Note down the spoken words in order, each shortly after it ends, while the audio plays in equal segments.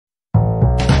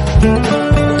Guys,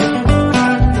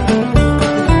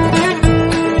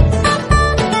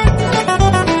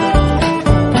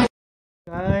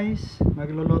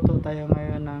 magluluto tayo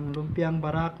ngayon ng lumpiang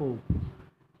barako.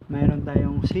 Mayroon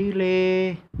tayong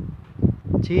sili,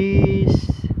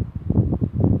 cheese,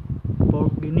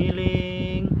 pork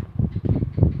giniling,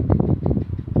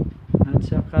 at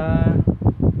saka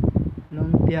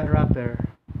lumpia wrapper.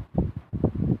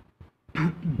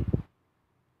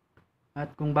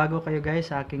 At kung bago kayo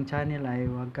guys sa aking channel ay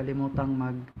huwag kalimutang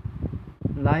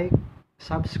mag-like,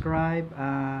 subscribe,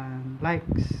 and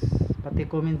likes, pati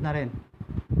comment na rin.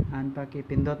 And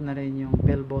pakipindot na rin yung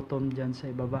bell button dyan sa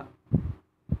ibaba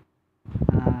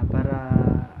para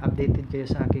updated kayo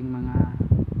sa aking mga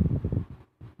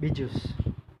videos.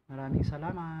 Maraming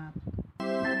salamat.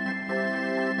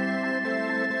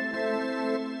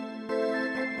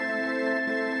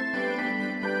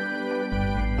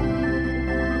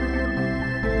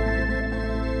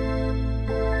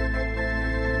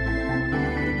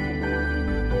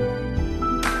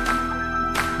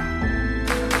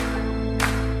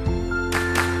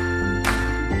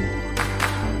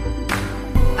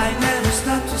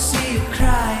 Stop to see you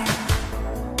cry.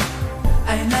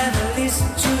 I never listen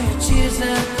to your tears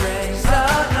and praise.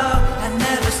 Oh no, I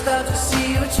never stop to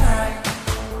see you try.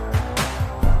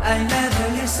 I never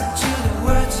listen to the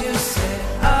words you say.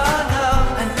 Oh no,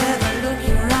 I never look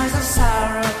your eyes of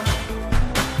sorrow.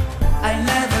 I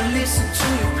never listen to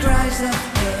your cries of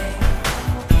pain.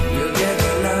 You get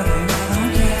the love and I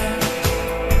don't care.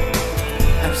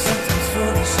 I'm sometimes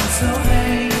foolish and so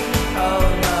vain. Oh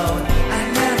no,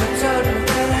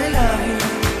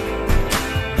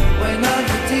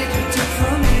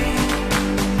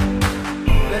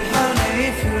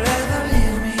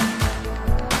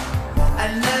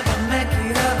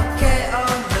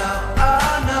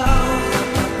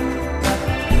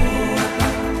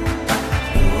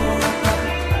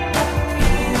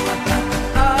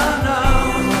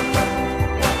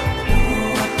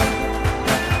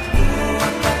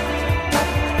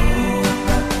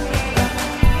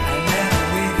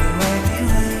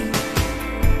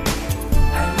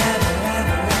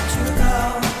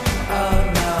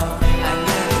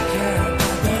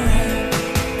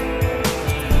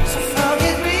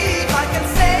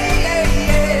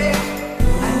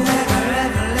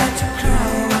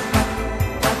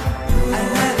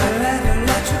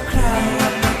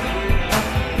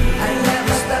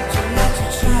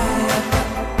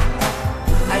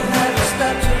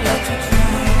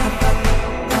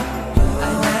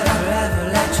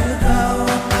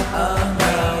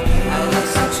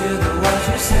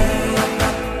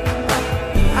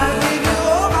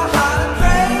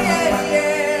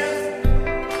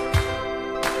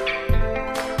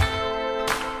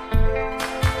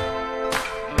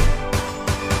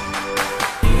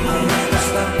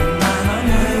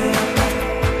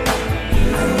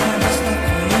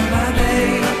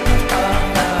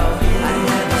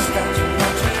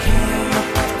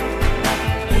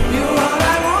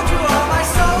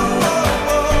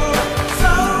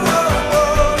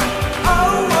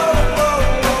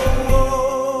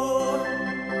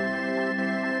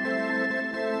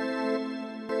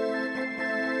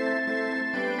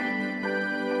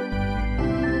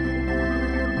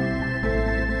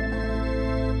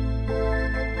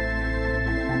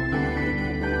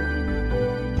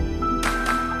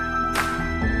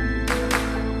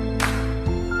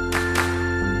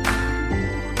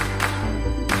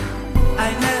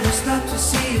 stop to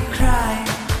see you cry.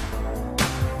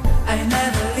 I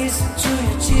never listen to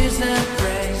your tears and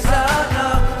praise. Oh no,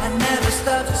 I never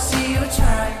stop to see you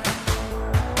try.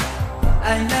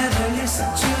 I never listen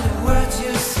to the words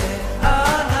you say.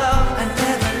 Oh no, I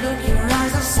never look your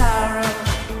eyes of sorrow.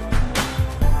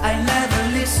 I never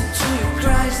listen to your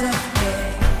cries of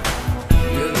pain.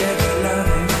 You get the love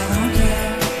and I don't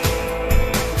care.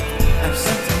 I'm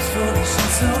sometimes foolish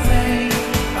and so vain.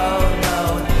 Oh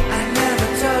no, I never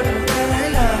told you that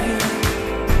I love you,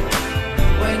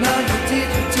 when all you did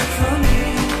you took from me.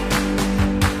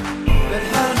 But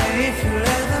honey, if you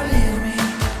ever leave me,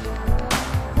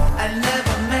 I'll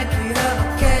never make it up,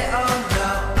 okay? Oh no,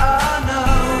 oh no.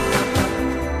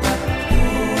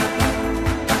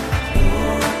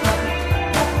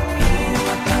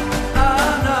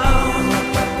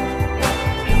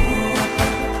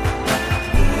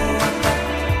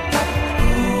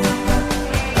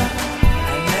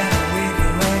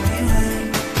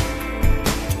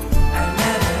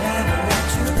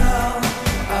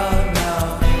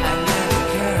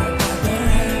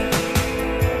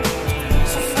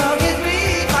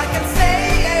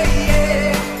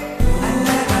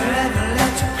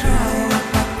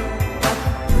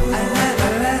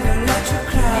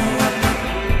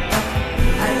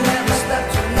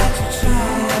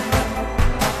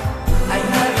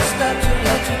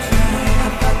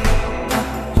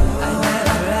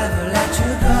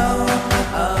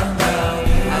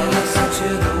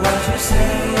 what you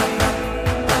say.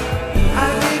 I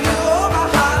give you all my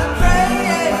heart and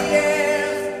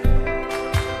prayers.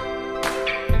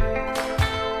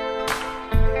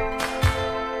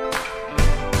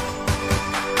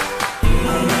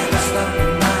 I'll never stop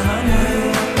in my way.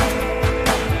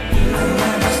 I'll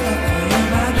never stop for you,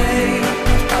 my babe.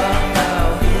 Oh no,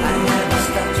 I never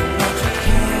stop to let you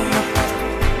care.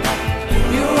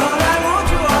 You all I want,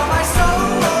 you are my soul.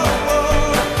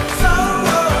 Soul.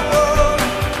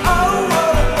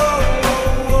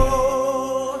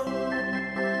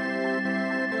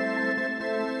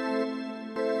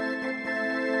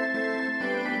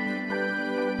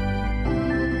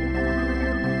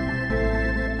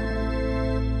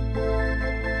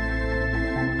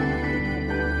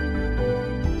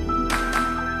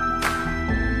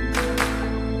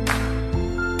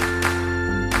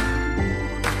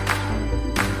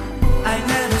 I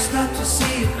never stop to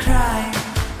see you cry.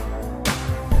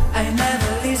 I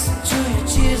never listen to your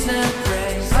tears and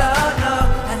praise. Oh no,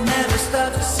 I never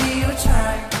stop to see you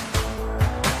try.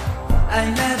 I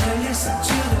never listen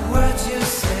to the words you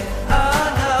say. Oh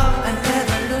no, I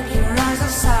never look your eyes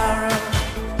of sorrow.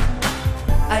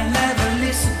 I never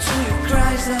listen to your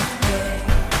cries of pain.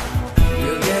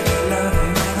 You get your love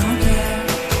and I don't care.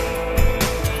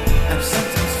 I'm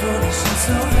sometimes foolish and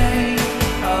so vain.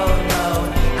 Oh no,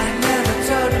 I never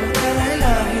told you that I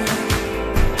love you.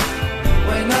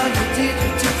 When all you did,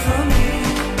 you took from me.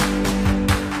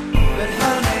 But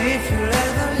honey, if you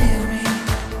ever leave me,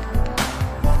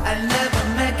 I'll never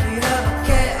make it up,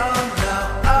 okay? Oh no,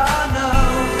 oh no.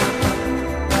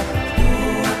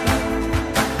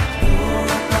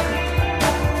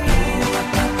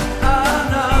 Oh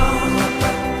no.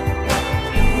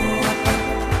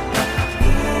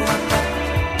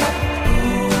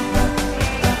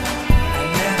 I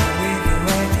never leave you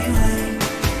anyway.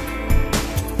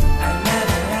 I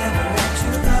never ever let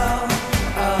you go.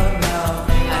 Oh no,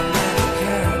 I never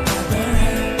care about the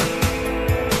rain.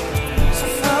 So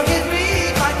forgive me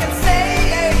if I can say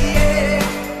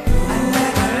I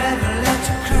never ever let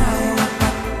you cry.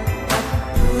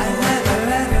 I never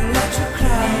ever let you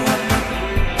cry.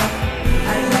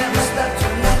 I never stop to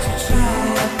let you try.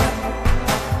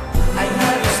 I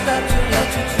never stop to let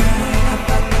you try.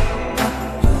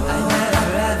 I never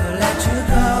ever let you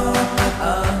go.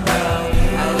 Oh no,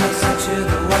 I listen to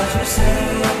the words you say.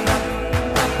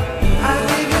 I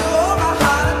give you all my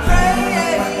heart and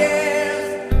prayers.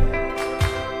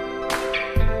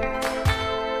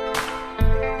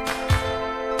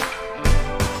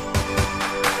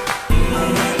 I'll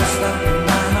never stop in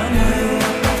my way.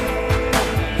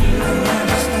 I'll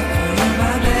never stop for you,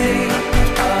 my babe.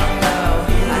 Oh no,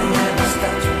 I never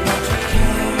stop to let you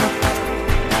care.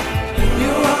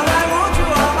 You all I want, you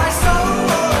are my soul.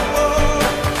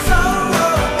 Soul.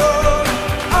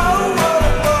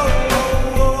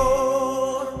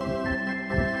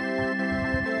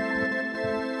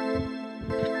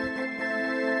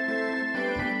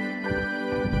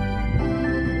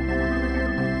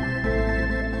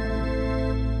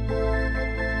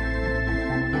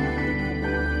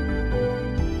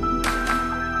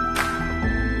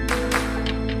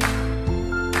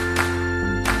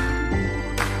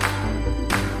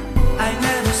 I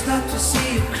never stop to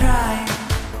see you cry.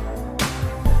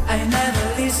 I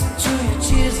never listen to your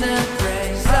tears and